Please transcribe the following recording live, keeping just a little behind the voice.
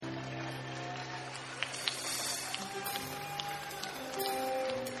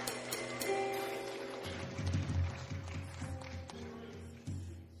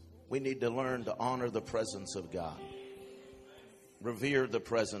We need to learn to honor the presence of God. Revere the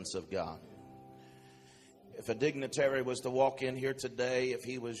presence of God. If a dignitary was to walk in here today, if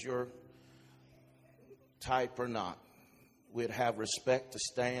he was your type or not, we'd have respect to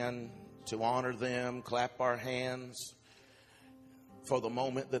stand, to honor them, clap our hands for the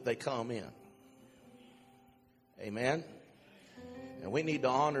moment that they come in. Amen. And we need to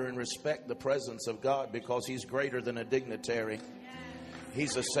honor and respect the presence of God because He's greater than a dignitary.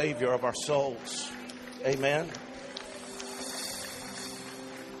 He's the Savior of our souls. Amen.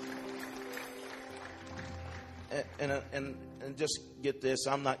 And just get this,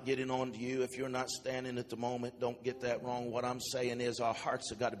 I'm not getting on to you. If you're not standing at the moment, don't get that wrong. What I'm saying is our hearts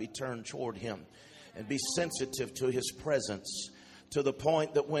have got to be turned toward Him and be sensitive to His presence to the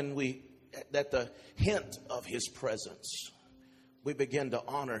point that that the hint of His presence, we begin to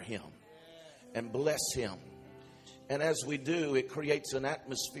honor Him and bless Him. And as we do, it creates an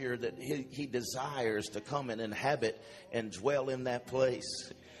atmosphere that He desires to come and inhabit and dwell in that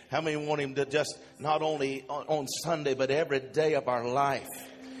place. How many want Him to just not only on Sunday, but every day of our life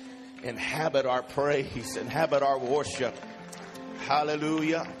inhabit our praise, inhabit our worship?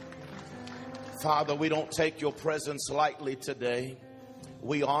 Hallelujah. Father, we don't take your presence lightly today.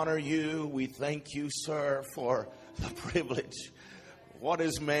 We honor you. We thank you, sir, for the privilege. What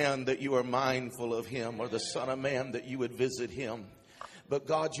is man that you are mindful of him, or the Son of Man that you would visit him? But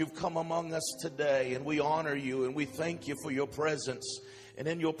God, you've come among us today, and we honor you, and we thank you for your presence. And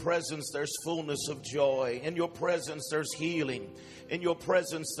in your presence, there's fullness of joy. In your presence, there's healing. In your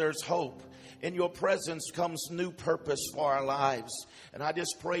presence, there's hope. In your presence comes new purpose for our lives. And I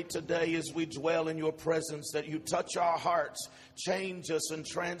just pray today as we dwell in your presence that you touch our hearts, change us and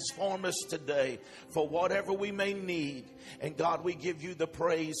transform us today for whatever we may need. And God, we give you the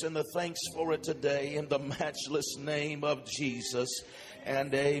praise and the thanks for it today in the matchless name of Jesus.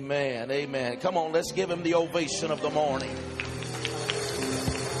 And amen. Amen. Come on, let's give him the ovation of the morning.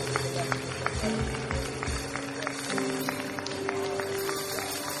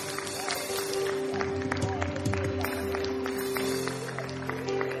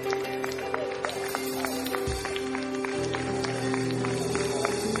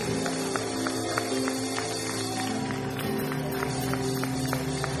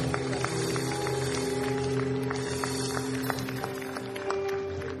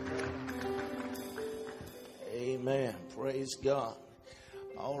 Praise God.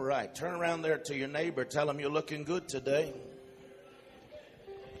 All right. Turn around there to your neighbor. Tell them you're looking good today.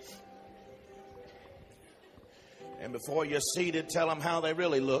 And before you're seated, tell them how they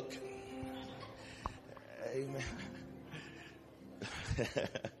really look. Amen.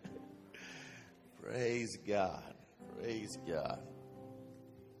 Praise God. Praise God.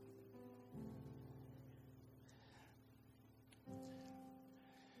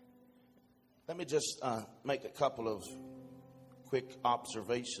 Let me just make a couple of quick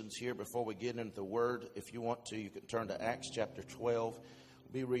observations here before we get into the Word. If you want to, you can turn to Acts chapter 12.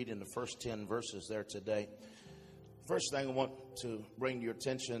 We'll be reading the first 10 verses there today. First thing I want to bring to your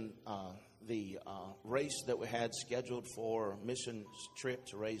attention, the race that we had scheduled for a mission trip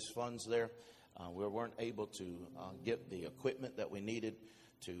to raise funds there. We weren't able to get the equipment that we needed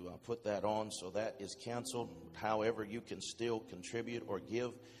to put that on, so that is canceled. However, you can still contribute or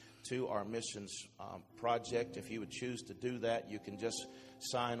give to our missions project. If you would choose to do that, you can just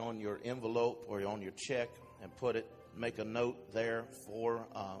sign on your envelope or on your check and make a note there for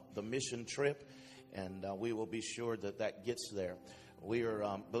the mission trip, and we will be sure that gets there. We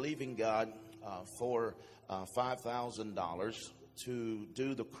are believing God for $5,000 to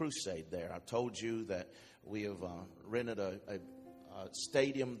do the crusade there. I told you that we have rented a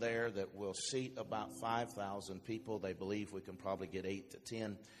stadium there that will seat about 5,000 people. They believe we can probably get 8 to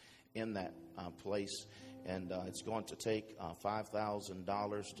 10 in that place, and it's going to take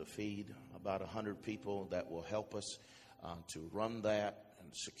 $5,000 to feed about 100 people that will help us to run that, and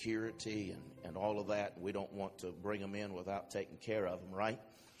security and all of that. We don't want to bring them in without taking care of them, right?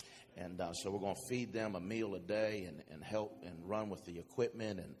 And so we're going to feed them a meal a day and help and run with the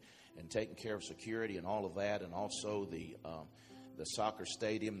equipment and taking care of security and all of that, and also the soccer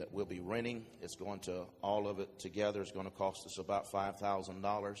stadium that we'll be renting. It's going to, all of it together is going to cost us about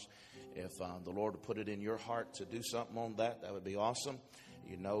 $5,000. If the Lord would put it in your heart to do something on that, that would be awesome.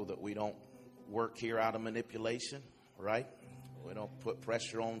 You know that we don't work here out of manipulation, right? We don't put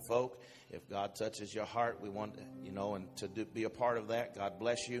pressure on folk. If God touches your heart, we want, and to be a part of that. God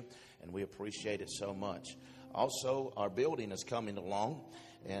bless you, and we appreciate it so much. Also, our building is coming along,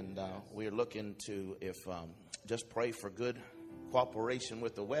 and we're looking to, just pray for good cooperation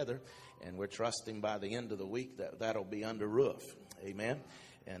with the weather, and we're trusting by the end of the week that'll be under roof. Amen.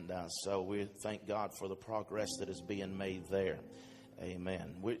 And so we thank God for the progress that is being made there.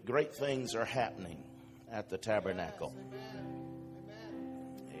 Amen. Great things are happening at the tabernacle.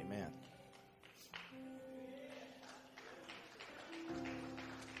 Amen.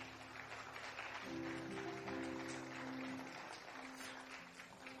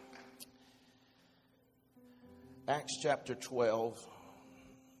 Acts chapter 12,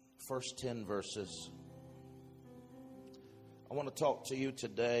 first 10 verses. I want to talk to you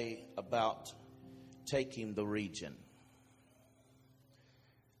today about taking the region.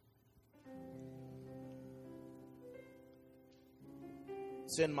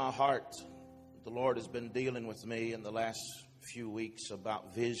 It's in my heart. The Lord has been dealing with me in the last few weeks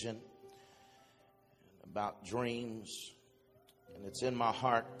about vision, about dreams, and it's in my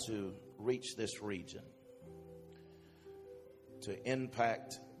heart to reach this region, to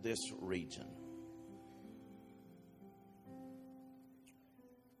impact this region.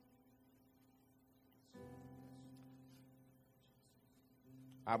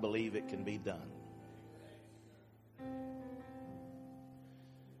 I believe it can be done. I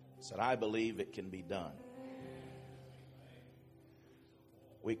said, I believe it can be done.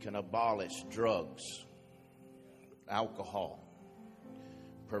 We can abolish drugs, alcohol,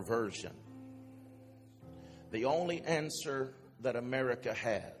 perversion. The only answer that America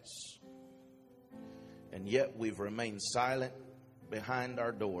has, and yet we've remained silent behind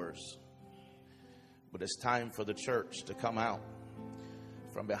our doors. But it's time for the church to come out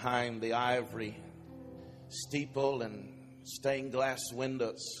from behind the ivory steeple and stained glass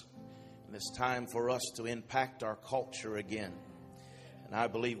windows. And it's time for us to impact our culture again. And I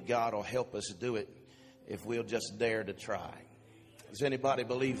believe God will help us do it if we'll just dare to try. Does anybody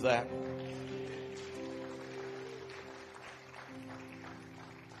believe that?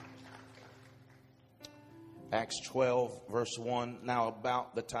 Acts 12, verse 1. Now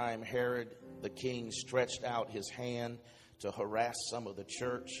about the time Herod the king stretched out his hand to harass some of the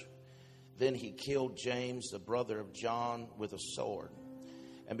church, then he killed James, the brother of John, with a sword.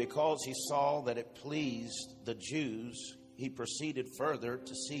 And because he saw that it pleased the Jews, he proceeded further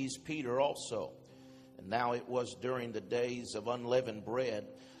to seize Peter also. And now it was during the days of unleavened bread.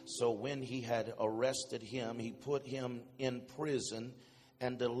 So when he had arrested him, he put him in prison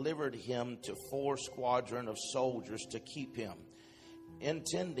and delivered him to 4 squadrons of soldiers to keep him,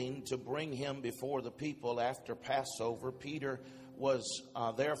 intending to bring him before the people after Passover. Peter was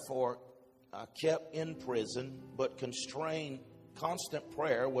therefore kept in prison, but constant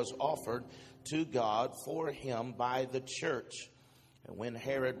prayer was offered to God for him by the church. And when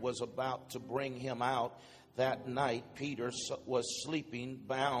Herod was about to bring him out that night, Peter was sleeping,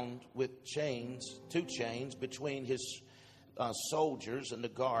 bound with 2 chains between his soldiers, and the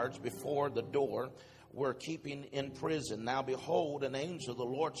guards before the door were keeping in prison. Now behold, an angel of the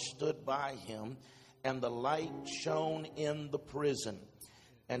Lord stood by him, and the light shone in the prison.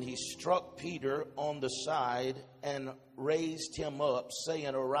 And he struck Peter on the side and raised him up,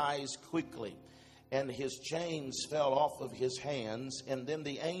 saying, Arise quickly. And his chains fell off of his hands. And then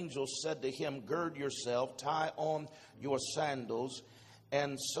the angel said to him, Gird yourself, tie on your sandals.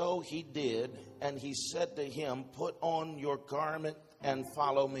 And so he did. And he said to him, Put on your garment and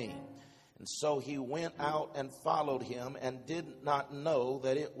follow me. And so he went out and followed him, and did not know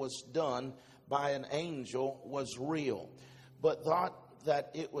that it was done by an angel was real, but thought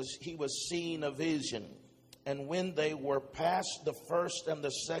that he was seeing a vision. And when they were past the first and the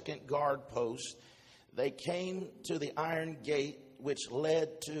second guard post, they came to the iron gate which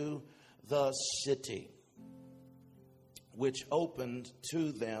led to the city, which opened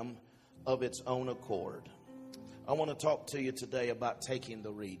to them of its own accord. I want to talk to you today about taking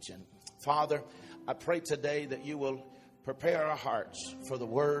the region. Father, I pray today that you will prepare our hearts for the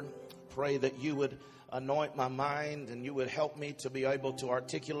word. Pray that you would anoint my mind and you would help me to be able to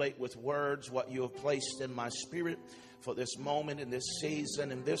articulate with words what you have placed in my spirit for this moment, in this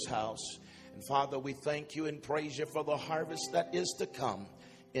season, in this house. And Father, we thank you and praise you for the harvest that is to come.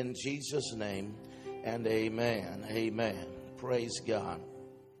 In Jesus' name, and amen. Amen. Praise God.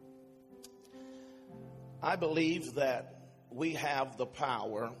 I believe that we have the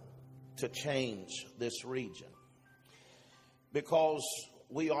power to change this region because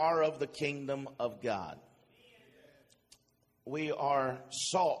we are of the kingdom of God. We are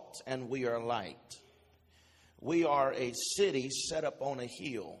salt and we are light. We are a city set up on a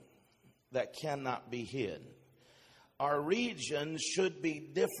hill that cannot be hid. Our region should be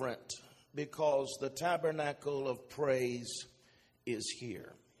different because the tabernacle of praise is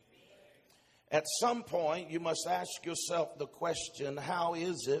here. At some point, you must ask yourself the question, how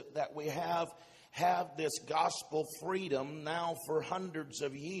is it that we have have this gospel freedom now for hundreds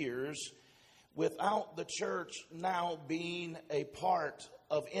of years without the church now being a part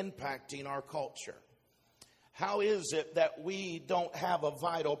of impacting our culture? How is it that we don't have a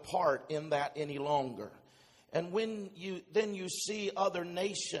vital part in that any longer? And when you see other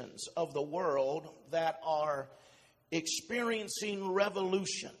nations of the world that are experiencing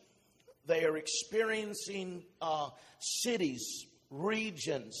revolution, they are experiencing cities,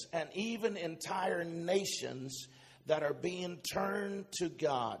 regions, and even entire nations that are being turned to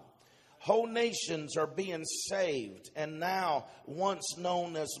God. Whole nations are being saved, and now once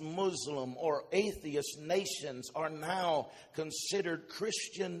known as Muslim or atheist nations are now considered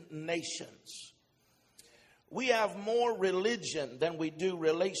Christian nations. We have more religion than we do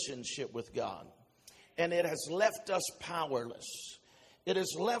relationship with God, and it has left us powerless. It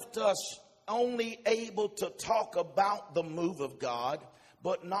has left us only able to talk about the move of God,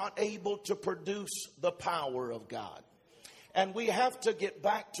 but not able to produce the power of God. And we have to get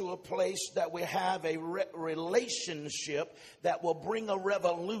back to a place that we have a relationship that will bring a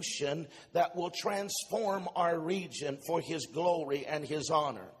revolution that will transform our region for His glory and His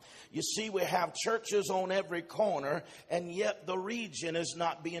honor. You see, we have churches on every corner, and yet the region is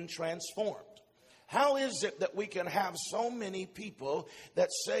not being transformed. How is it that we can have so many people that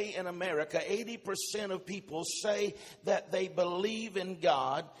say in America, 80% of people say that they believe in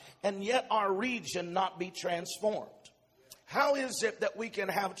God, and yet our region not be transformed? How is it that we can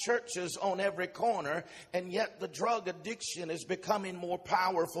have churches on every corner, and yet the drug addiction is becoming more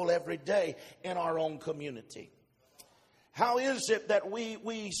powerful every day in our own community? How is it that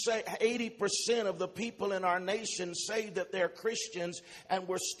we say 80% of the people in our nation say that they're Christians, and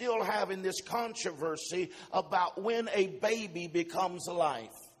we're still having this controversy about when a baby becomes life?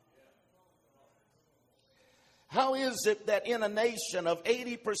 How is it that in a nation of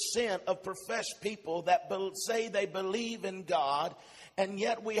 80% of professed people that say they believe in God, and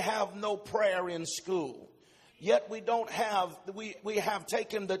yet we have no prayer in school? Yet we have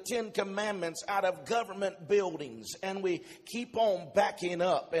taken the 10 Commandments out of government buildings, and we keep on backing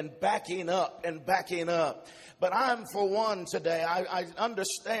up and backing up and backing up. But I'm, for one, today, I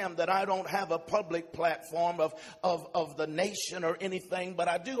understand that I don't have a public platform of the nation or anything, but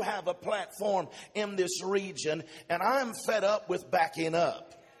I do have a platform in this region, and I'm fed up with backing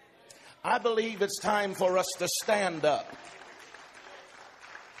up. I believe it's time for us to stand up.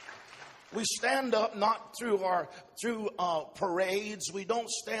 We stand up not through parades. We don't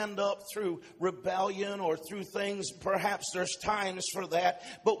stand up through rebellion or through things. Perhaps there's times for that,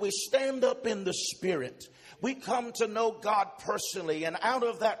 but we stand up in the Spirit. We come to know God personally, and out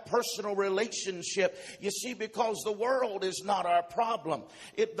of that personal relationship, you see, because the world is not our problem.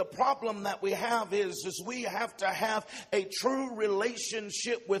 The problem that we have is we have to have a true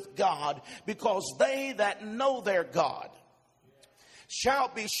relationship with God, because they that know their God shall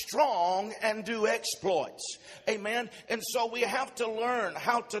be strong and do exploits. Amen. And so we have to learn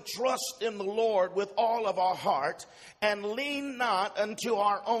how to trust in the Lord with all of our heart and lean not unto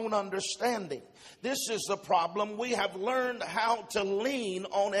our own understanding. This is the problem. We have learned how to lean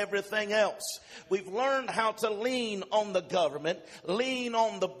on everything else. We've learned how to lean on the government, lean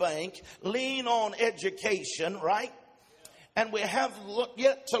on the bank, lean on education, right? And we have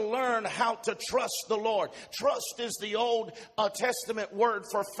yet to learn how to trust the Lord. Trust is the Old Testament word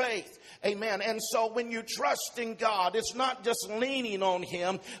for faith. Amen. And so when you trust in God, it's not just leaning on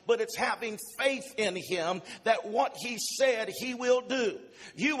Him, but it's having faith in Him that what He said He will do.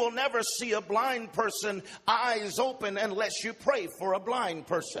 You will never see a blind person eyes open unless you pray for a blind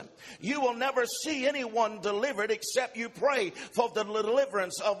person. You will never see anyone delivered except you pray for the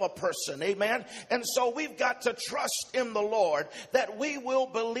deliverance of a person. Amen. And so we've got to trust in the Lord that we will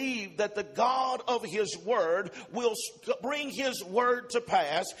believe that the God of His word will bring His word to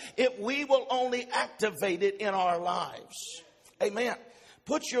pass if we will only activate it in our lives. Amen.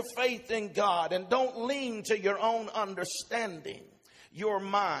 Put your faith in God and don't lean to your own understanding, your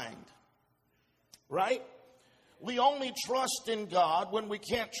mind. Right? We only trust in God when we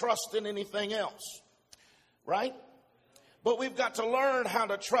can't trust in anything else. Right? But we've got to learn how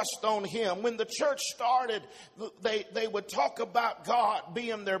to trust on Him. When the church started, they would talk about God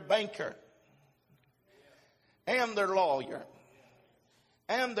being their banker and their lawyer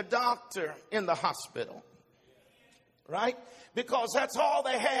and the doctor in the hospital. Right? Because that's all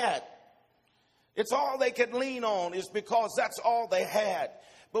they had. It's all they could lean on, is because that's all they had.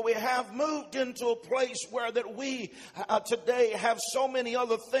 But we have moved into a place where that we today have so many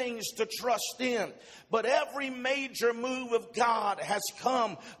other things to trust in. But every major move of God has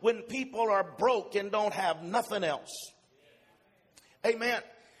come when people are broke and don't have nothing else. Amen.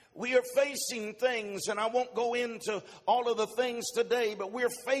 We are facing things, and I won't go into all of the things today, but we're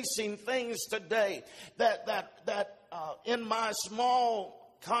facing things today that in my small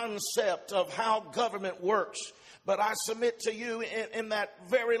concept of how government works, but I submit to you in that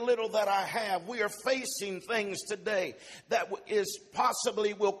very little that I have, we are facing things today that is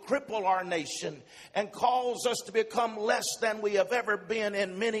possibly will cripple our nation and cause us to become less than we have ever been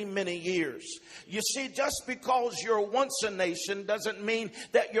in many, many years. You see, just because you're once a nation doesn't mean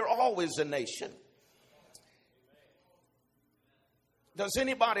that you're always a nation. Does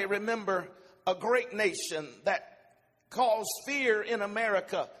anybody remember a great nation that caused fear in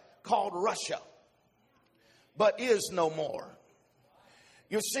America called Russia, but is no more?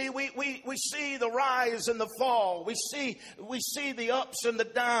 You see, we see the rise and the fall. We see the ups and the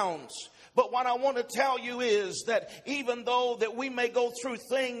downs. But what I want to tell you is that even though that we may go through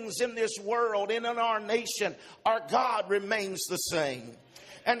things in this world and in our nation, our God remains the same.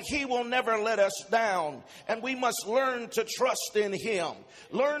 And He will never let us down. And we must learn to trust in Him.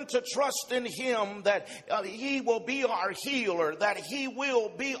 Learn to trust in Him that He will be our healer, that He will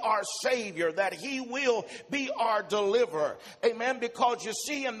be our Savior, that He will be our deliverer. Amen. Because you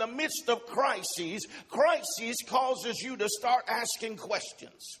see, in the midst of crises causes you to start asking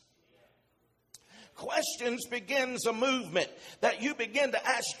questions. Questions begins a movement that you begin to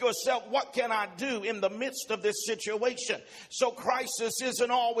ask yourself, what can I do in the midst of this situation? So crisis isn't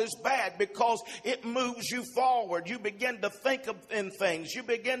always bad because it moves you forward. You begin to think in things. You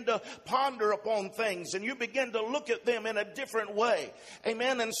begin to ponder upon things, and you begin to look at them in a different way.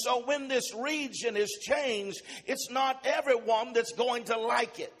 Amen. And so when this region is changed, it's not everyone that's going to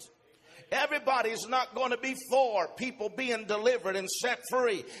like it. Everybody's not going to be for people being delivered and set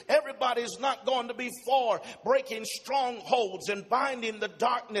free. Everybody's not going to be for breaking strongholds and binding the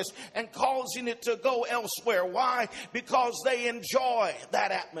darkness and causing it to go elsewhere. Why? Because they enjoy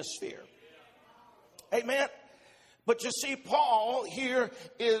that atmosphere. Amen. But you see, Paul here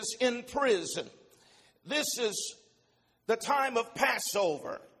is in prison. This is the time of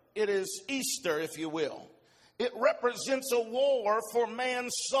Passover. It is Easter, if you will. It represents a war for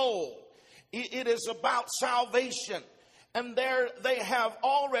man's soul. It is about salvation. And there they have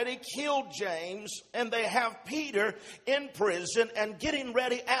already killed James, and they have Peter in prison and getting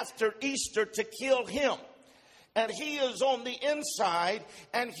ready after Easter to kill him. And he is on the inside,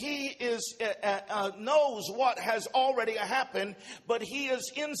 and he is knows what has already happened, but he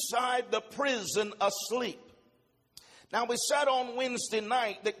is inside the prison asleep. Now, we said on Wednesday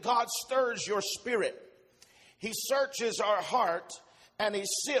night that God stirs your spirit. He searches our heart, and He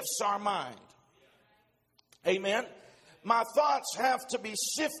sifts our mind. Amen. My thoughts have to be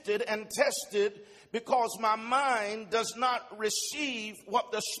sifted and tested because my mind does not receive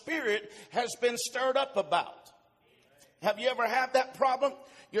what the Spirit has been stirred up about. Have you ever had that problem?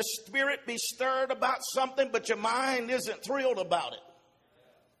 Your spirit be stirred about something, but your mind isn't thrilled about it.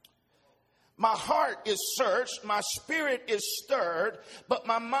 My heart is searched, my spirit is stirred, but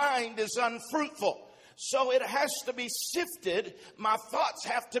my mind is unfruitful. So it has to be sifted. My thoughts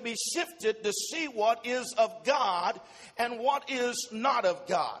have to be sifted to see what is of God and what is not of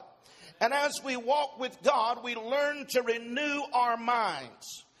God. And as we walk with God, we learn to renew our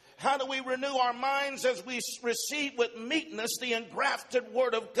minds. How do we renew our minds? As we receive with meekness the engrafted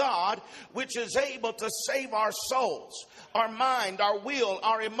word of God, which is able to save our souls, our mind, our will,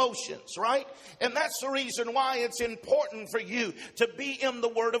 our emotions, right? And that's the reason why it's important for you to be in the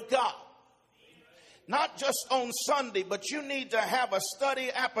word of God. Not just on Sunday, but you need to have a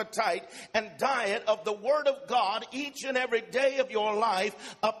study appetite and diet of the Word of God each and every day of your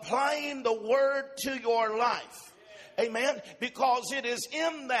life, applying the Word to your life. Amen. Because it is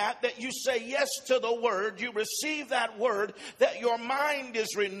in that you say yes to the Word, you receive that Word, that your mind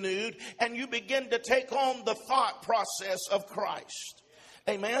is renewed, and you begin to take on the thought process of Christ.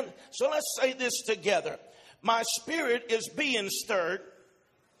 Amen. So let's say this together. My spirit is being stirred.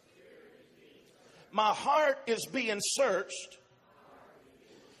 My heart is being searched,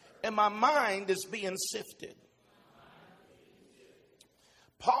 and my mind is being sifted.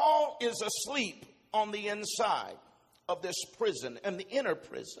 Paul is asleep on the inside of this prison, and the inner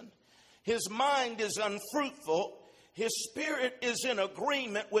prison. His mind is unfruitful. His spirit is in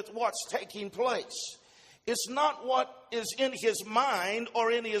agreement with what's taking place. It's not what is in his mind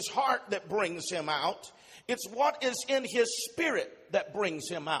or in his heart that brings him out. It's what is in his spirit that brings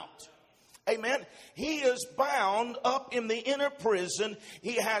him out. Amen. He is bound up in the inner prison.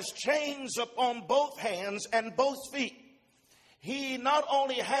 He has chains upon both hands and both feet. He not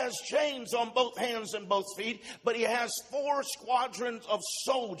only has chains on both hands and both feet, but he has 4 squadrons of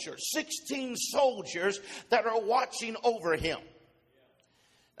soldiers, 16 soldiers that are watching over him.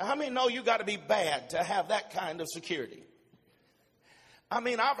 How many know you got to be bad to have that kind of security? I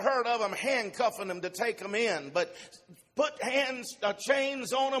mean, I've heard of them handcuffing them to take them in, but put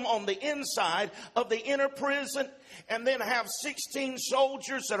chains on them on the inside of the inner prison and then have 16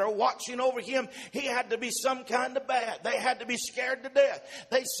 soldiers that are watching over him. He had to be some kind of bad. They had to be scared to death.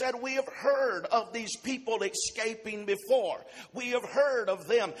 They said, we have heard of these people escaping before. We have heard of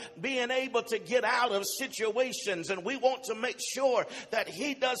them being able to get out of situations, and we want to make sure that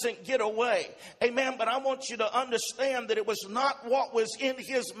he doesn't get away. Amen. But I want you to understand that it was not what was in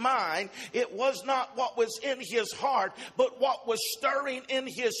his mind. It was not what was in his heart, but what was stirring in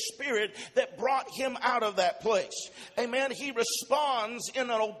his spirit that brought him out of that place. Amen. He responds in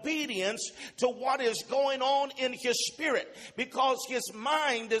an obedience to what is going on in his spirit because his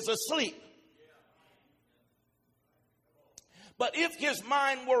mind is asleep. But if his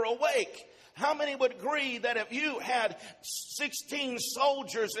mind were awake, how many would agree that if you had 16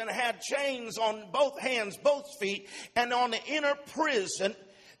 soldiers and had chains on both hands, both feet, and on the inner prison,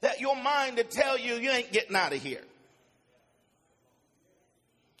 that your mind would tell you, you ain't getting out of here?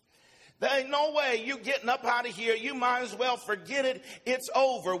 There ain't no way you getting up out of here. You might as well forget it. It's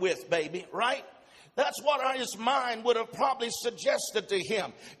over with, baby, right? That's what his mind would have probably suggested to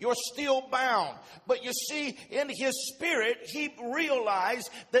him. You're still bound. But you see, in his spirit, he realized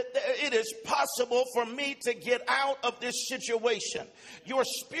that it is possible for me to get out of this situation. Your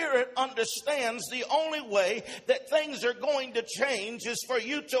spirit understands the only way that things are going to change is for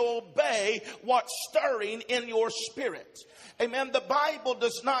you to obey what's stirring in your spirit. Amen. The Bible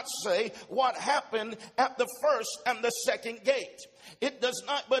does not say what happened at the first and the second gate. It does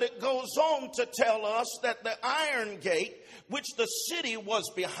not, but it goes on to tell us that the iron gate, which the city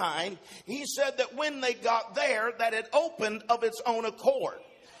was behind, he said that when they got there, that it opened of its own accord.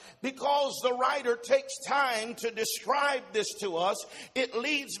 Because the writer takes time to describe this to us, it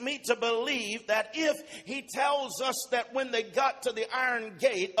leads me to believe that if he tells us that when they got to the iron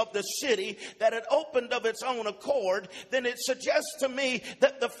gate of the city, that it opened of its own accord, then it suggests to me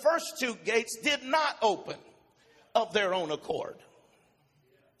that the first two gates did not open of their own accord.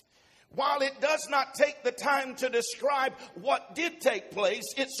 While it does not take the time to describe what did take place,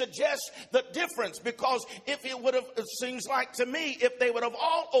 it suggests the difference, because if it would have, it seems like to me, if they would have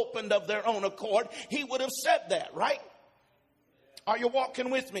all opened of their own accord, he would have said that, right? Are you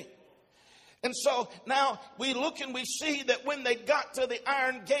walking with me? And so now we look and we see that when they got to the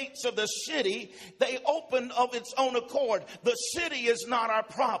iron gates of the city, they opened of its own accord. The city is not our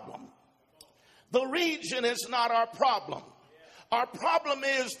problem. The region is not our problem. Our problem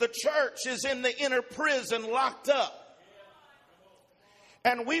is the church is in the inner prison locked up.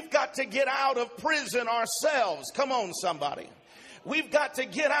 And we've got to get out of prison ourselves. Come on, somebody. We've got to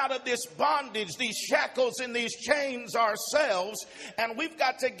get out of this bondage, these shackles and these chains ourselves. And we've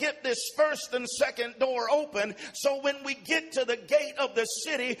got to get this first and second door open, so when we get to the gate of the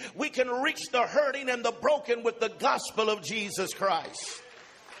city, we can reach the hurting and the broken with the gospel of Jesus Christ.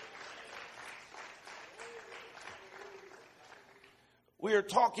 We are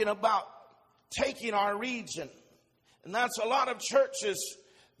talking about taking our region. And that's a lot of churches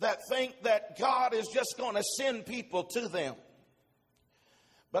that think that God is just going to send people to them.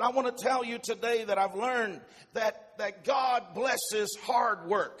 But I want to tell you today that I've learned that God blesses hard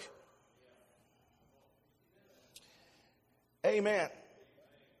work. Amen.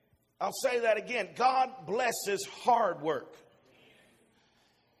 I'll say that again. God blesses hard work.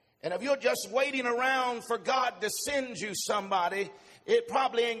 And if you're just waiting around for God to send you somebody, it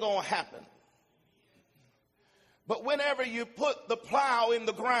probably ain't going to happen. But whenever you put the plow in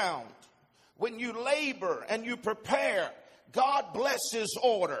the ground, when you labor and you prepare, God blesses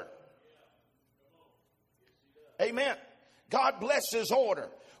order. Amen. God blesses order.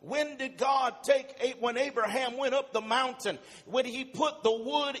 When did God when Abraham went up the mountain, when he put the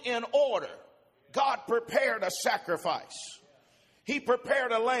wood in order, God prepared a sacrifice. He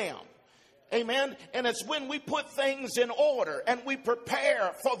prepared a lamb. Amen. And it's when we put things in order and we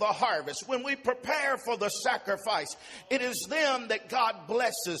prepare for the harvest, when we prepare for the sacrifice, it is then that God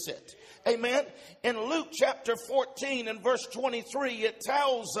blesses it. Amen. In Luke chapter 14 and verse 23, it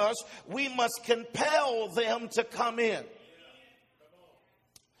tells us we must compel them to come in.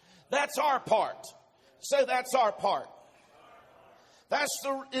 That's our part. Say, that's our part. That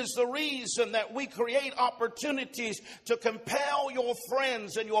is the reason that we create opportunities to compel your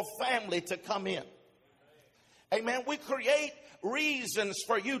friends and your family to come in. Amen. We create reasons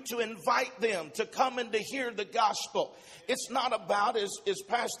for you to invite them to come and to hear the gospel. It's not about, as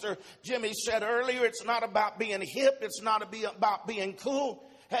Pastor Jimmy said earlier, it's not about being hip. It's not about being cool.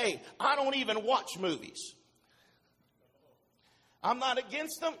 Hey, I don't even watch movies. I'm not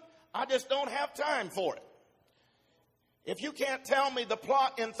against them. I just don't have time for it. If you can't tell me the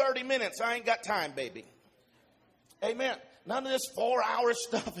plot in 30 minutes, I ain't got time, baby. Amen. None of this 4-hour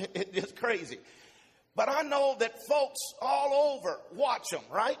stuff, it's crazy. But I know that folks all over watch them,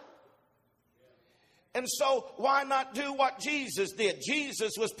 right? And so why not do what Jesus did?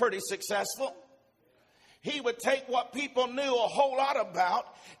 Jesus was pretty successful. He would take what people knew a whole lot about,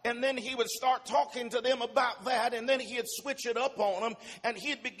 and then he would start talking to them about that, and then he'd switch it up on them, and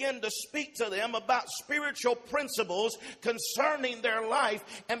he'd begin to speak to them about spiritual principles concerning their life,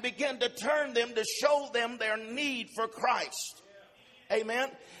 and begin to turn them to show them their need for Christ. Amen.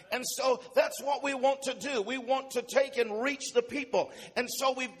 And so that's what we want to do. We want to take and reach the people. And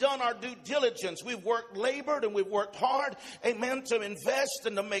so we've done our due diligence. We've labored and we've worked hard, amen, to invest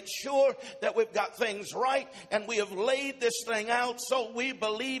and to make sure that we've got things right. And we have laid this thing out. So we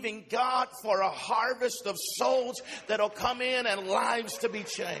believe in God for a harvest of souls that'll come in and lives to be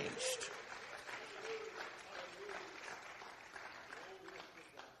changed.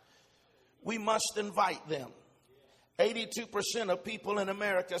 We must invite them. 82% of people in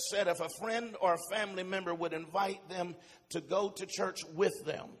America said if a friend or a family member would invite them to go to church with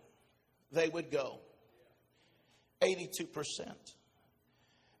them, they would go. 82%.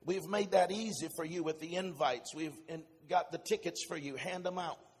 We've made that easy for you with the invites. We've got the tickets for you. Hand them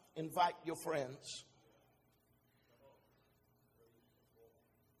out. Invite your friends.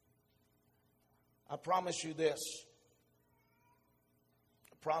 I promise you this.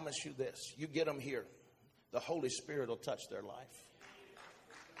 I promise you this. You get them here, the Holy Spirit will touch their life.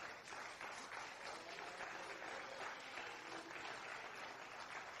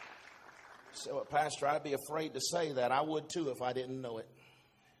 So, Pastor, I'd be afraid to say that. I would too if I didn't know it.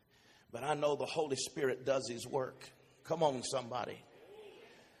 But I know the Holy Spirit does His work. Come on, somebody.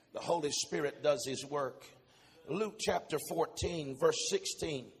 The Holy Spirit does His work. Luke chapter 14, verse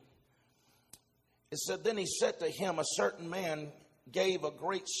 16. It said, then he said to him, a certain man gave a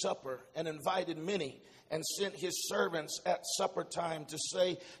great supper and invited many, and sent his servants at supper time to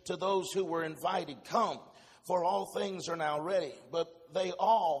say to those who were invited, come, for all things are now ready. But they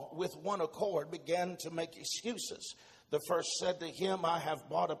all, with one accord, began to make excuses. The first said to him, I have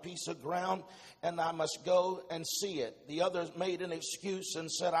bought a piece of ground, and I must go and see it. The other made an excuse and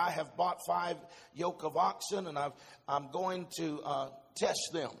said, I have bought 5 yoke of oxen, and I'm going to test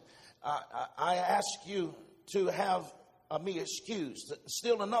them. I ask you to have me excused.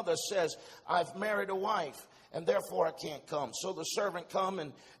 Still another says, I've married a wife, and therefore I can't come. So the servant come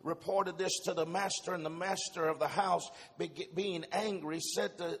and reported this to the master, and the master of the house, being angry,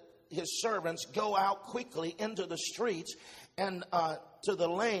 said to his servants, go out quickly into the streets and to the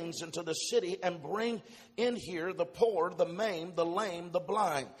lanes and to the city, and bring in here the poor, the maimed, the lame, the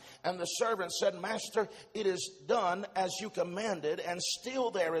blind. And the servant said, Master, it is done as you commanded, and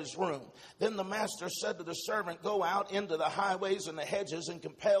still there is room. Then the master said to the servant, go out into the highways and the hedges, and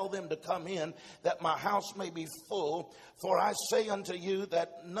compel them to come in, that my house may be full. For I say unto you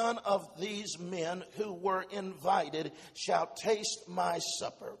that none of these men who were invited shall taste my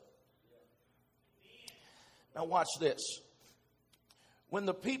supper. Now watch this. When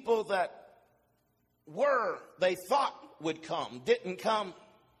the people that they thought would come, didn't come,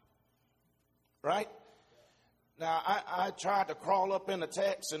 right? Now, I tried to crawl up in the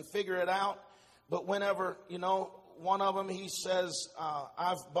text and figure it out, but whenever, one of them, he says,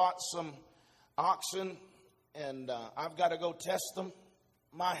 I've bought some oxen, and I've got to go test them.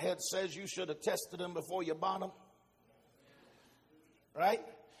 My head says you should have tested them before you bought them, right?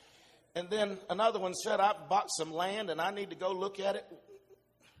 And then another one said, I've bought some land, and I need to go look at it.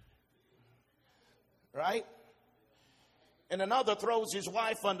 Right? And another throws his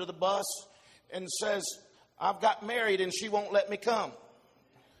wife under the bus and says, I've got married and she won't let me come.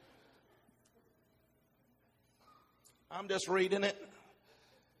 I'm just reading it.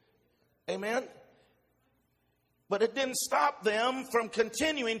 Amen? But it didn't stop them from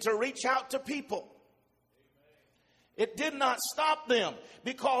continuing to reach out to people. It did not stop them,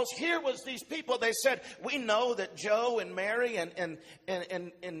 because here was these people. They said, we know that Joe and Mary and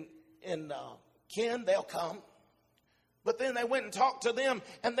Ken, they'll come. But then they went and talked to them,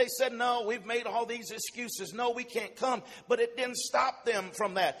 and they said, no, we've made all these excuses. No, we can't come. But it didn't stop them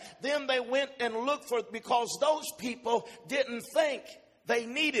from that. Then they went and looked because those people didn't think they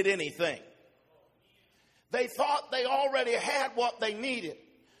needed anything. They thought they already had what they needed.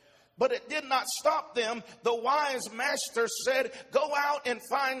 But it did not stop them. The wise master said, go out and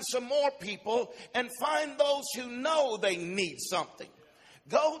find some more people, and find those who know they need something.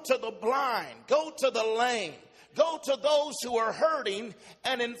 Go to the blind, go to the lame, go to those who are hurting,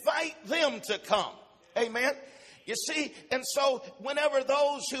 and invite them to come. Amen. You see, and so whenever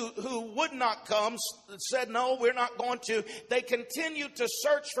those who would not come said, no, we're not going to, they continued to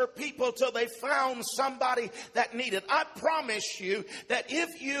search for people till they found somebody that needed. I promise you that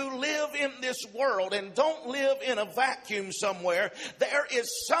if you live in this world and don't live in a vacuum somewhere, there is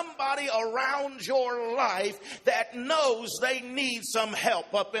somebody around your life that knows they need some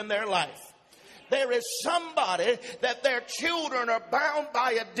help up in their life. There is somebody that their children are bound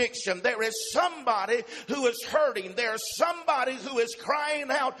by addiction. There is somebody who is hurting. There's somebody who is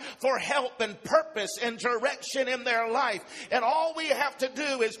crying out for help and purpose and direction in their life. And all we have to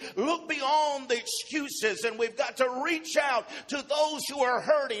do is look beyond the excuses, and we've got to reach out to those who are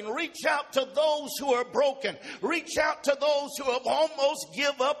hurting, reach out to those who are broken, reach out to those who have almost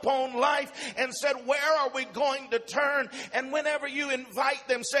give up on life and said, where are we going to turn? And whenever you invite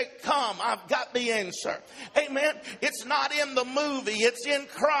them, say, come, I've got the answer. Amen. It's not in the movie. It's in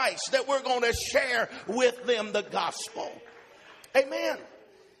Christ that we're going to share with them the gospel. Amen.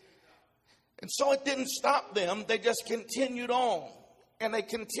 And so it didn't stop them. They just continued on. And they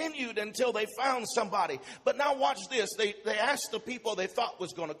continued until they found somebody. But now watch this. They asked the people they thought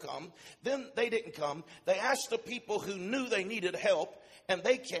was going to come. Then they didn't come. They asked the people who knew they needed help. And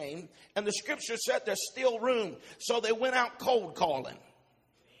they came. And the scripture said there's still room. So they went out cold calling.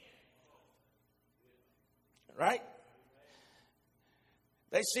 Right?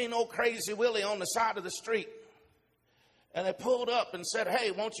 They seen old Crazy Willie on the side of the street. And they pulled up and said, hey,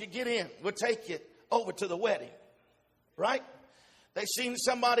 won't you get in? We'll take you over to the wedding. Right? They seen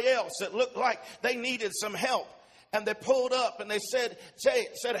somebody else that looked like they needed some help. And they pulled up and they said,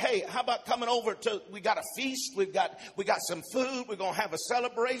 hey, how about coming over to, we got a feast. We got some food. We're going to have a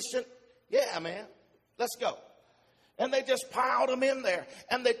celebration. Yeah, man. Let's go. And they just piled them in there.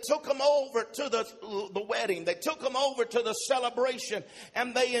 And they took them over to the wedding. They took them over to the celebration.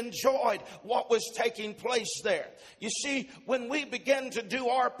 And they enjoyed what was taking place there. You see, when we begin to do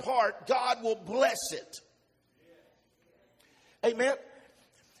our part, God will bless it. Amen.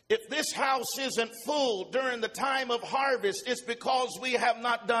 If this house isn't full during the time of harvest, it's because we have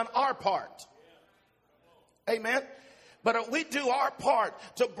not done our part. Amen. But if we do our part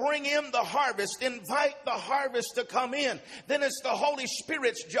to bring in the harvest, invite the harvest to come in, then it's the Holy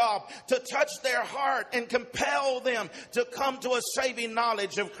Spirit's job to touch their heart and compel them to come to a saving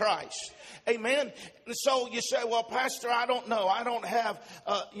knowledge of Christ. Amen. And so you say, well, Pastor, I don't know. I don't have,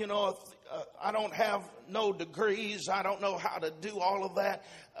 I don't have no degrees. I don't know how to do all of that.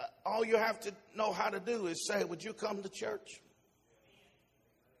 All you have to know how to do is say, would you come to church?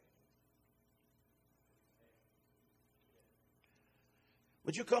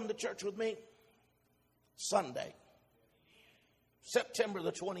 Would you come to church with me? Sunday, September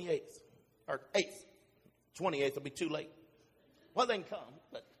the 28th, or 8th. 28th will be too late. Well, they can come,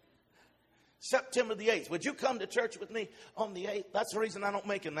 but September the 8th. Would you come to church with me on the 8th? That's the reason I don't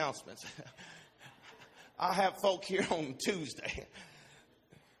make announcements. I have folk here on Tuesday.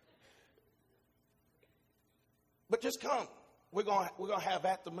 But just come. We're going to have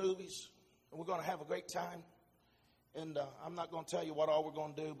at the movies. And we're going to have a great time. And I'm not going to tell you what all we're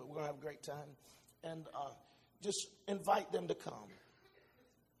going to do, but we're going to have a great time. And just invite them to come.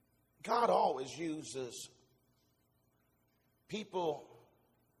 God always uses people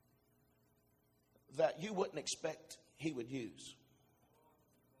that you wouldn't expect he would use.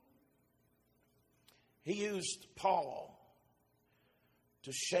 He used Paul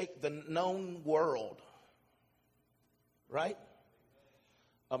to shake the known world. Right?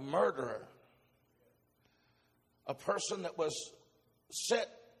 A murderer. A person that was set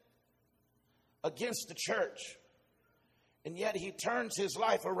against the church. And yet he turns his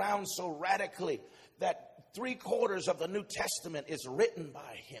life around so radically that 3/4 of the New Testament is written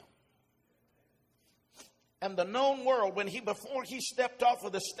by him. And the known world, before he stepped off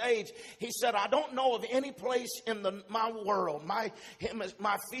of the stage, he said, I don't know of any place in my world, my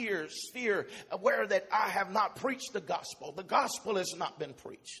sphere, where that I have not preached the gospel. The gospel has not been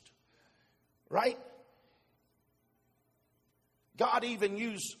preached. Right? God even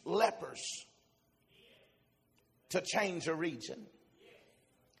used lepers to change a region.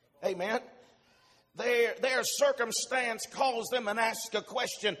 Amen. Their circumstance calls them and asks a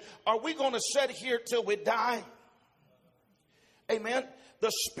question. Are we going to sit here till we die? Amen.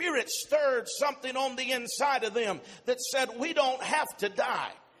 The Spirit stirred something on the inside of them that said, we don't have to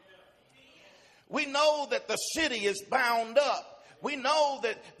die. We know that the city is bound up. We know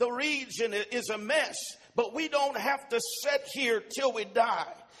that the region is a mess, but we don't have to sit here till we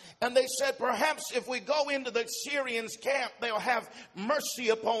die. And they said, perhaps if we go into the Syrians' camp, they'll have mercy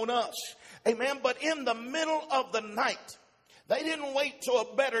upon us. Amen. But in the middle of the night, They didn't wait till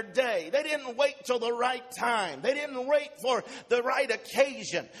a better day. They didn't wait till the right time. They didn't wait for the right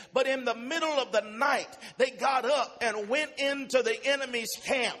occasion. But in the middle of the night, they got up and went into the enemy's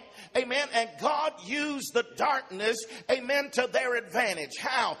camp. Amen. And God used the darkness, amen, to their advantage.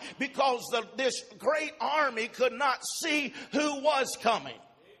 How? Because this great army could not see who was coming.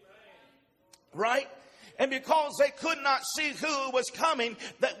 Right? And because they could not see who was coming,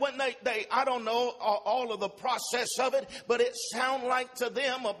 that when they I don't know all of the process of it, but it sounded like to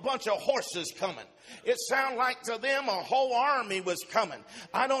them a bunch of horses coming. It sounded like to them a whole army was coming.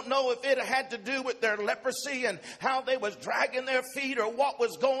 I don't know if it had to do with their leprosy and how they was dragging their feet or what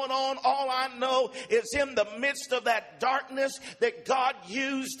was going on. All I know is in the midst of that darkness that God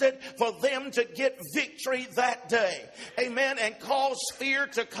used it for them to get victory that day. Amen. And cause fear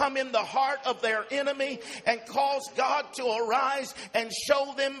to come in the heart of their enemy and cause God to arise and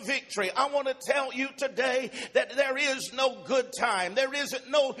show them victory. I want to tell you today that there is no good time. There isn't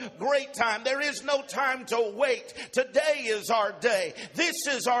no great time. There is no time to wait. Today is our day. This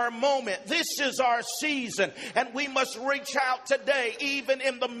is our moment. This is our season. And we must reach out today, even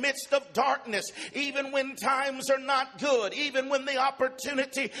in the midst of darkness, even when times are not good, even when the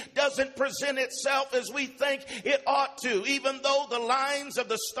opportunity doesn't present itself as we think it ought to. Even though the lines of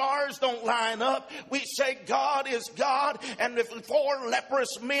the stars don't line up, we say God is God. And if 4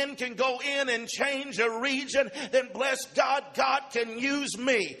 leprous men can go in and change a region, then bless God, God can use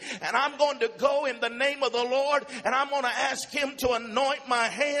me. And I'm going to go in the name of the Lord, and I'm going to ask him to anoint my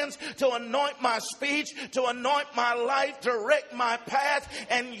hands, to anoint my speech, to anoint my life, direct my path,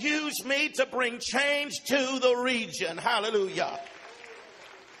 and use me to bring change to the region. Hallelujah.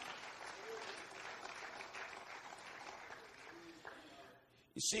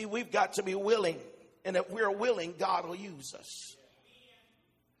 You see, we've got to be willing, and if we're willing, God will use us.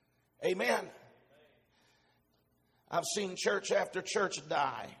 Amen. I've seen church after church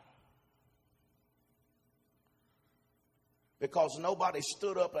die because nobody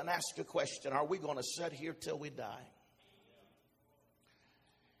stood up and asked a question, are we going to sit here till we die?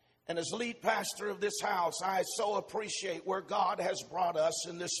 And as lead pastor of this house, I so appreciate where God has brought us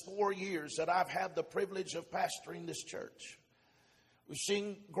in this 4 years that I've had the privilege of pastoring this church. We've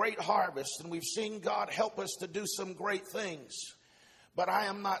seen great harvest, and we've seen God help us to do some great things. But I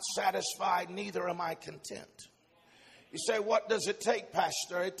am not satisfied, neither am I content. You say, what does it take,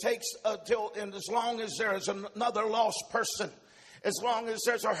 Pastor? It takes until, and as long as there is another lost person, as long as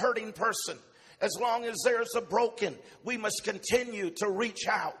there's a hurting person, as long as there's a broken, we must continue to reach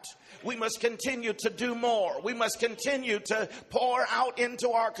out. We must continue to do more. We must continue to pour out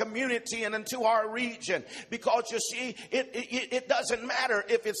into our community and into our region. Because you see, it doesn't matter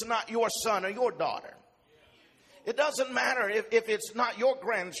if it's not your son or your daughter. It doesn't matter if it's not your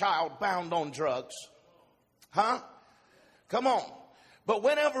grandchild bound on drugs. Huh? Come on. But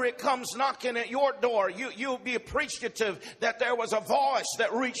whenever it comes knocking at your door, you'll be appreciative that there was a voice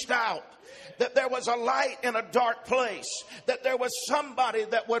that reached out, that there was a light in a dark place, that there was somebody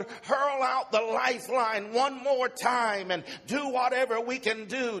that would hurl out the lifeline one more time and do whatever we can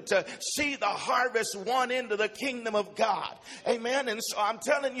do to see the harvest won into the kingdom of God. Amen. And so I'm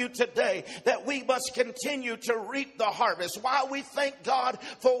telling you today that we must continue to reap the harvest. While we thank God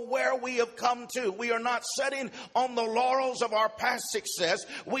for where we have come to, we are not sitting on the laurels of our past success.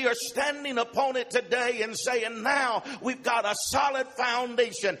 We are standing upon it today and saying, now we've got a solid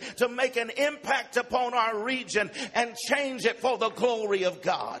foundation to make an impact upon our region and change it for the glory of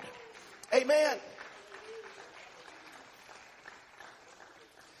God. Amen.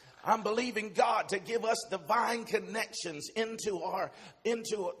 I'm believing God to give us divine connections into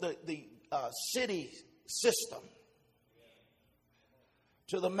the city system,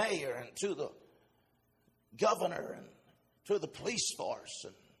 to the mayor and to the governor and to the police force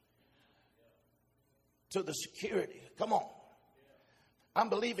and to the security. Come on. I'm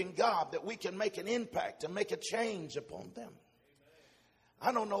believing God that we can make an impact and make a change upon them.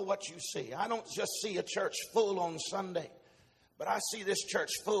 I don't know what you see. I don't just see a church full on Sunday, but I see this church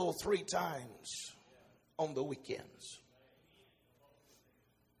full 3 times on the weekends.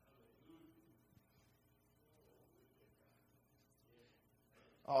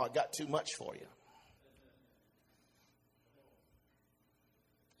 Oh, I got too much for you.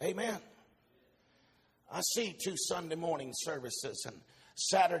 Amen. I see 2 Sunday morning services, and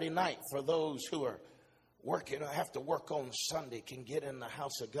Saturday night for those who are working or have to work on Sunday can get in the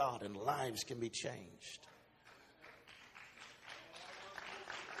house of God and lives can be changed.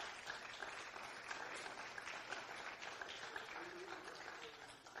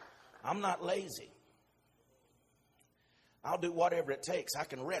 I'm not lazy. I'll do whatever it takes. I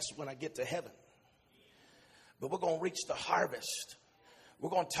can rest when I get to heaven. but we're going to reach the harvest. We're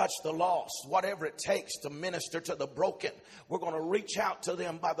going to touch the lost, whatever it takes to minister to the broken. We're going to reach out to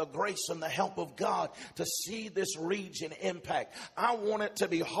them by the grace and the help of God to see this region impact. I want it to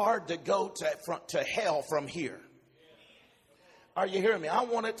be hard to go to hell from here. Are you hearing me? I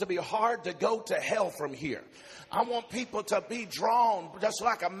want it to be hard to go to hell from here. I want people to be drawn just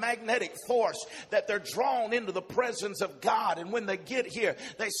like a magnetic force, that they're drawn into the presence of God. And when they get here,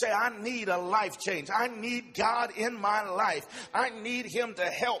 they say, I need a life change. I need God in my life. I need him to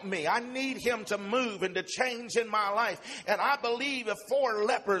help me. I need him to move and to change in my life. And I believe if 4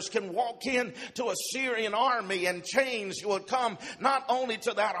 lepers can walk into a Syrian army and change would come not only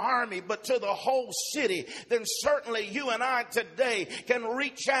to that army, but to the whole city, then certainly you and I today can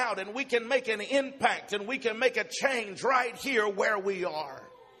reach out and we can make an impact and we can make a change right here where we are.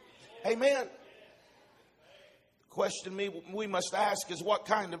 Amen. The question we must ask is, what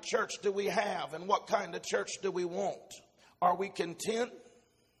kind of church do we have and what kind of church do we want? Are we content?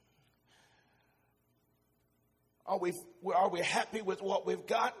 Are we happy with what we've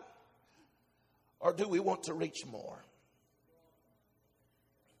got? Or do we want to reach more?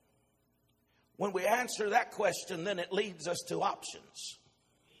 When we answer that question, then it leads us to options.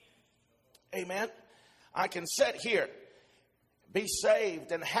 Amen. I can sit here, be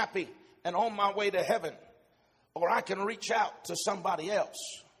saved and happy and on my way to heaven. Or I can reach out to somebody else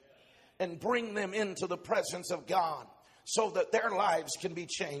and bring them into the presence of God so that their lives can be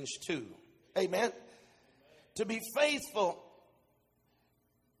changed too. Amen. To be faithful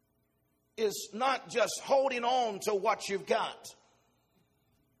is not just holding on to what you've got.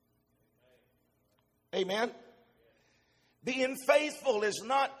 Amen. Being faithful is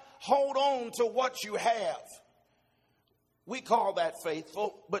not hold on to what you have. We call that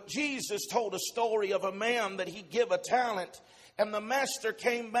faithful. But Jesus told a story of a man that he gave a talent, and the master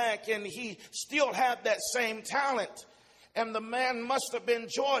came back and he still had that same talent. And the man must have been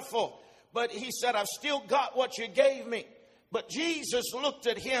joyful, but he said, I've still got what you gave me. But Jesus looked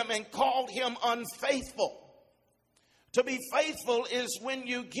at him and called him unfaithful. To be faithful is when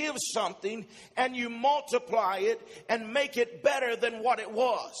you give something and you multiply it and make it better than what it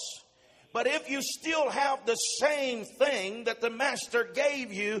was. But if you still have the same thing that the master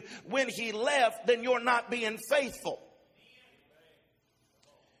gave you when he left, then you're not being faithful.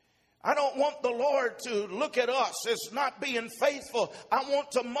 I don't want the Lord to look at us as not being faithful. I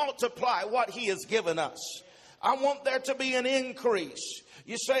want to multiply what he has given us. I want there to be an increase.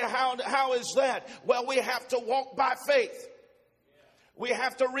 You say, how is that? Well, we have to walk by faith. We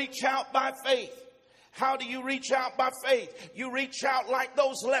have to reach out by faith. How do you reach out by faith? You reach out like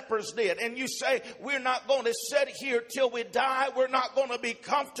those lepers did. And you say, we're not going to sit here till we die. We're not going to be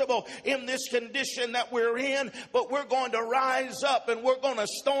comfortable in this condition that we're in. But we're going to rise up and we're going to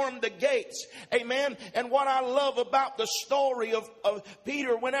storm the gates. Amen. And what I love about the story of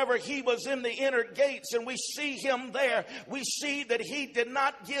Peter, whenever he was in the inner gates and we see him there, we see that he did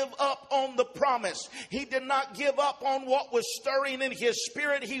not give up on the promise. He did not give up on what was stirring in his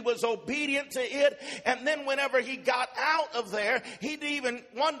spirit. He was obedient to it. And then whenever he got out of there, he even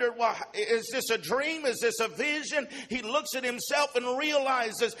wondered, well, is this a dream? Is this a vision? He looks at himself and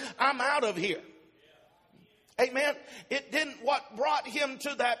realizes, I'm out of here. Amen. What brought him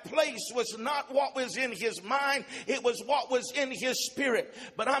to that place was not what was in his mind. It was what was in his spirit.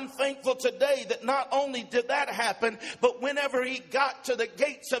 But I'm thankful today that not only did that happen, but whenever he got to the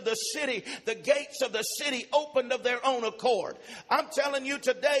gates of the city opened of their own accord. I'm telling you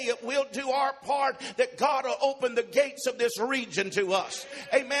today, if we'll do our part, that God will open the gates of this region to us.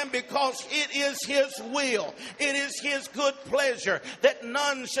 Amen. Because it is his will. It is his good pleasure that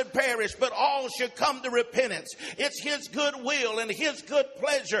none should perish, but all should come to repentance. It's his good will and his good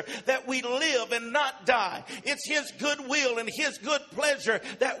pleasure that we live and not die. It's his good will and his good pleasure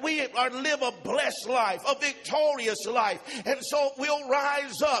that we live a blessed life, a victorious life. And so we'll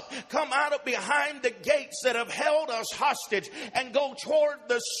rise up, come out of behind the gates that have held us hostage and go toward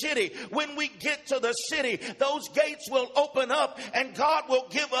the city. When we get to the city, those gates will open up and God will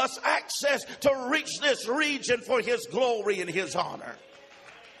give us access to reach this region for his glory and his honor.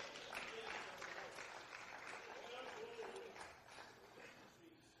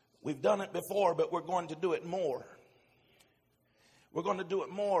 We've done it before, but we're going to do it more. We're going to do it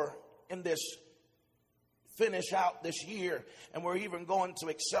more in this finish out this year, and we're even going to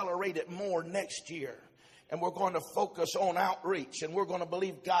accelerate it more next year. And we're going to focus on outreach, and we're going to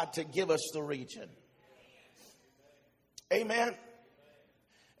believe God to give us the region. Amen.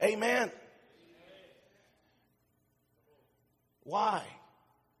 Amen. Why?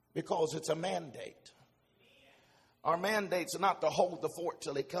 Because it's a mandate. Our mandate's not to hold the fort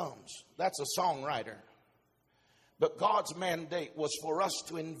till he comes. That's a songwriter. But God's mandate was for us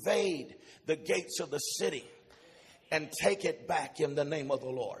to invade the gates of the city and take it back in the name of the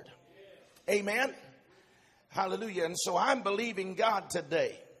Lord. Amen. Hallelujah. And so I'm believing God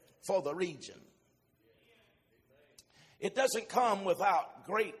today for the region. It doesn't come without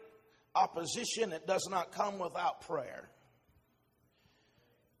great opposition. It does not come without prayer.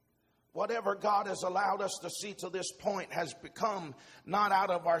 Whatever God has allowed us to see to this point has become not out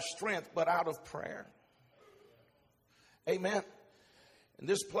of our strength, but out of prayer. Amen. And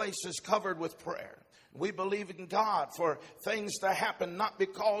this place is covered with prayer. We believe in God for things to happen, not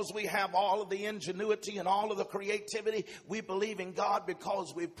because we have all of the ingenuity and all of the creativity. We believe in God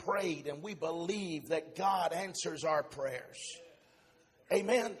because we prayed, and we believe that God answers our prayers.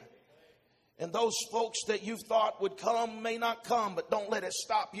 Amen. And those folks that you thought would come may not come, but don't let it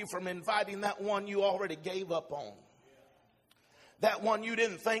stop you from inviting that one you already gave up on. That one you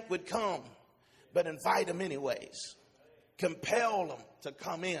didn't think would come, but invite them anyways. Compel them to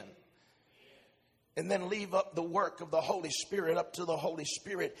come in. And then leave up the work of the Holy Spirit up to the Holy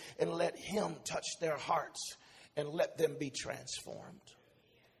Spirit and let Him touch their hearts and let them be transformed.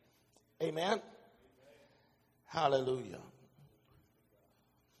 Amen. Hallelujah.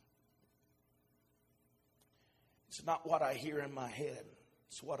 It's not what I hear in my head.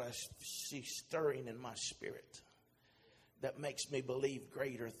 It's what I see stirring in my spirit that makes me believe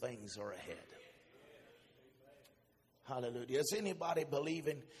greater things are ahead. Hallelujah. Is anybody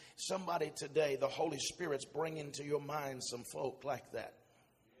believing somebody today, the Holy Spirit's bringing to your mind some folk like that?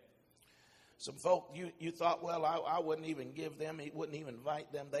 Some folk you thought, well, I wouldn't even give them, he wouldn't even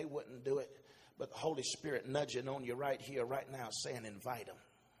invite them, they wouldn't do it. But the Holy Spirit nudging on you right here, right now, saying invite them.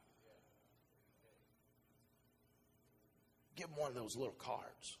 Give them one of those little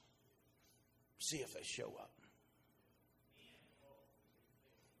cards. See if they show up.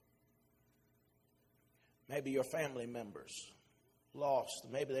 Maybe your family members lost.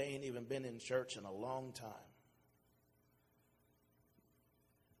 Maybe they ain't even been in church in a long time.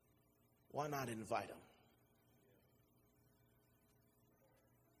 Why not invite them?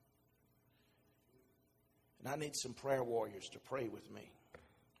 And I need some prayer warriors to pray with me.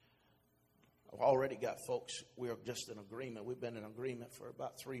 I've already got folks, we're just in agreement. We've been in agreement for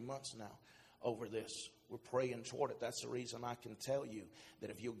about 3 months now over this. We're praying toward it. That's the reason I can tell you that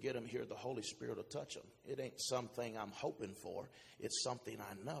if you'll get them here, the Holy Spirit will touch them. It ain't something I'm hoping for. It's something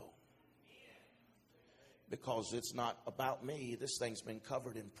I know. Because it's not about me. This thing's been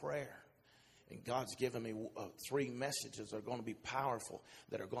covered in prayer. And God's given me 3 messages that are going to be powerful,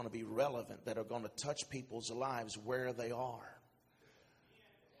 that are going to be relevant, that are going to touch people's lives where they are.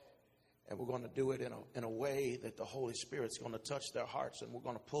 And we're going to do it in a way that the Holy Spirit's going to touch their hearts, and we're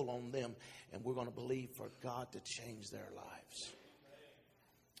going to pull on them, and we're going to believe for God to change their lives.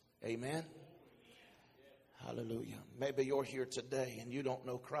 Amen. Hallelujah. Maybe you're here today and you don't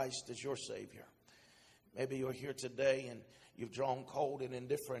know Christ as your Savior. Maybe you're here today and you've drawn cold and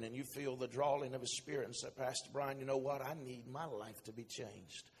indifferent, and you feel the drawing of His Spirit and say, Pastor Brian, you know what? I need my life to be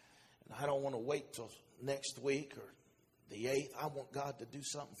changed. And I don't want to wait till next week or the 8th. I want God to do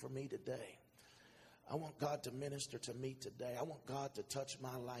something for me today. I want God to minister to me today. I want God to touch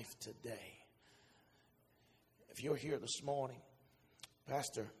my life today. If you're here this morning,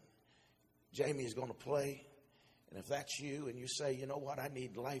 Pastor Jamie is going to play. And if that's you and you say, you know what, I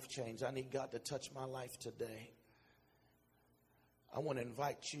need life change. I need God to touch my life today. I want to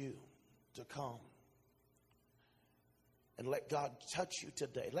invite you to come and let God touch you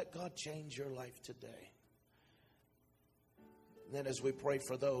today. Let God change your life today. Then as we pray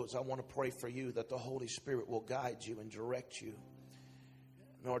for those, I want to pray for you that the Holy Spirit will guide you and direct you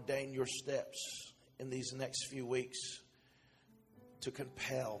and ordain your steps in these next few weeks to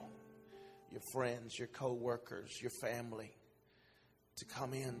compel your friends, your co-workers, your family to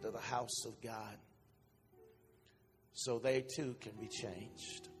come into the house of God so they too can be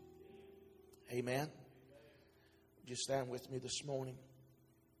changed. Amen. Would you stand with me this morning?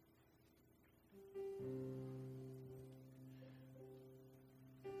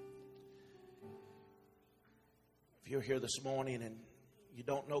 If you're here this morning and you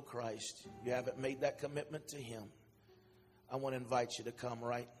don't know Christ, you haven't made that commitment to Him, I want to invite you to come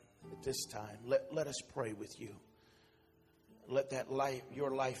right at this time. Let us pray with you. Let that life,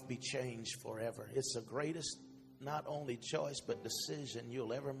 your life, be changed forever. It's the greatest, not only choice, but decision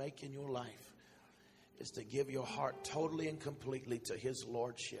you'll ever make in your life, is to give your heart totally and completely to His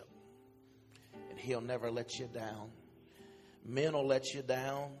Lordship. And He'll never let you down. Men will let you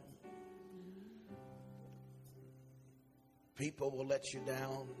down. People will let you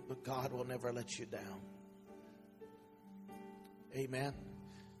down, but God will never let you down. Amen.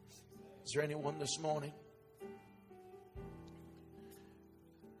 Is there anyone this morning?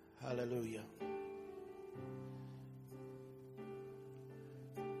 Hallelujah.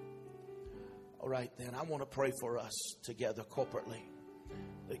 All right, then, I want to pray for us together corporately,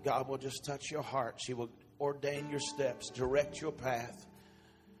 that God will just touch your hearts. He will ordain your steps, direct your path,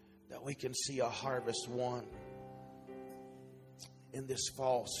 that we can see a harvest won in this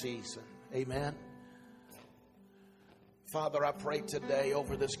fall season. Amen. Father, I pray today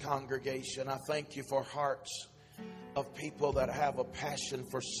over this congregation. I thank you for hearts of people that have a passion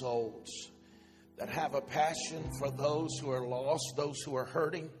for souls, that have a passion for those who are lost, those who are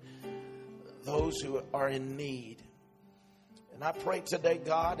hurting, those who are in need. And I pray today,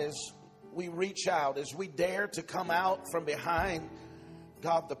 God, as we reach out, as we dare to come out from behind,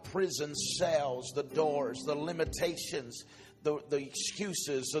 God, the prison cells, the doors, the limitations, the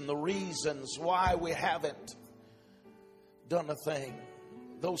excuses and the reasons why we haven't done a thing,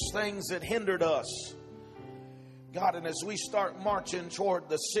 those things that hindered us, God. And as we start marching toward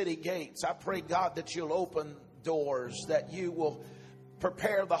the city gates, I pray, God, that you'll open doors, that you will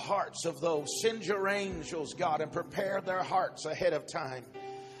prepare the hearts of those. Send your angels, God, and prepare their hearts ahead of time,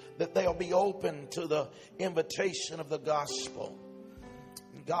 that they'll be open to the invitation of the gospel.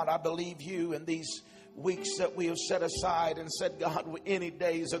 God, I believe you in these weeks that we have set aside and said, God, any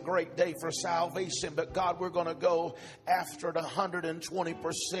day is a great day for salvation, but God, we're going to go after it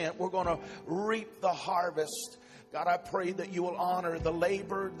 120%. We're going to reap the harvest. God, I pray that you will honor the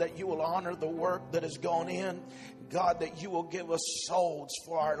labor, that you will honor the work that has gone in. God, that you will give us souls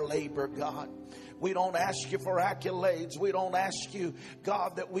for our labor, God. We don't ask you for accolades. We don't ask you,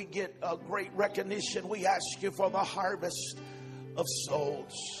 God, that we get a great recognition. We ask you for the harvest of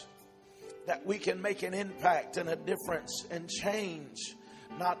souls, that we can make an impact and a difference and change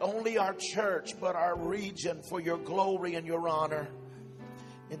not only our church, but our region for your glory and your honor.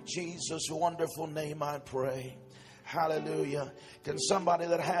 In Jesus' wonderful name I pray. Hallelujah. Can somebody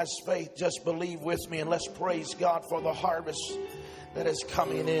that has faith just believe with me, and let's praise God for the harvest that is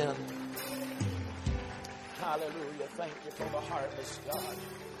coming in. Hallelujah. Thank you for the harvest, God.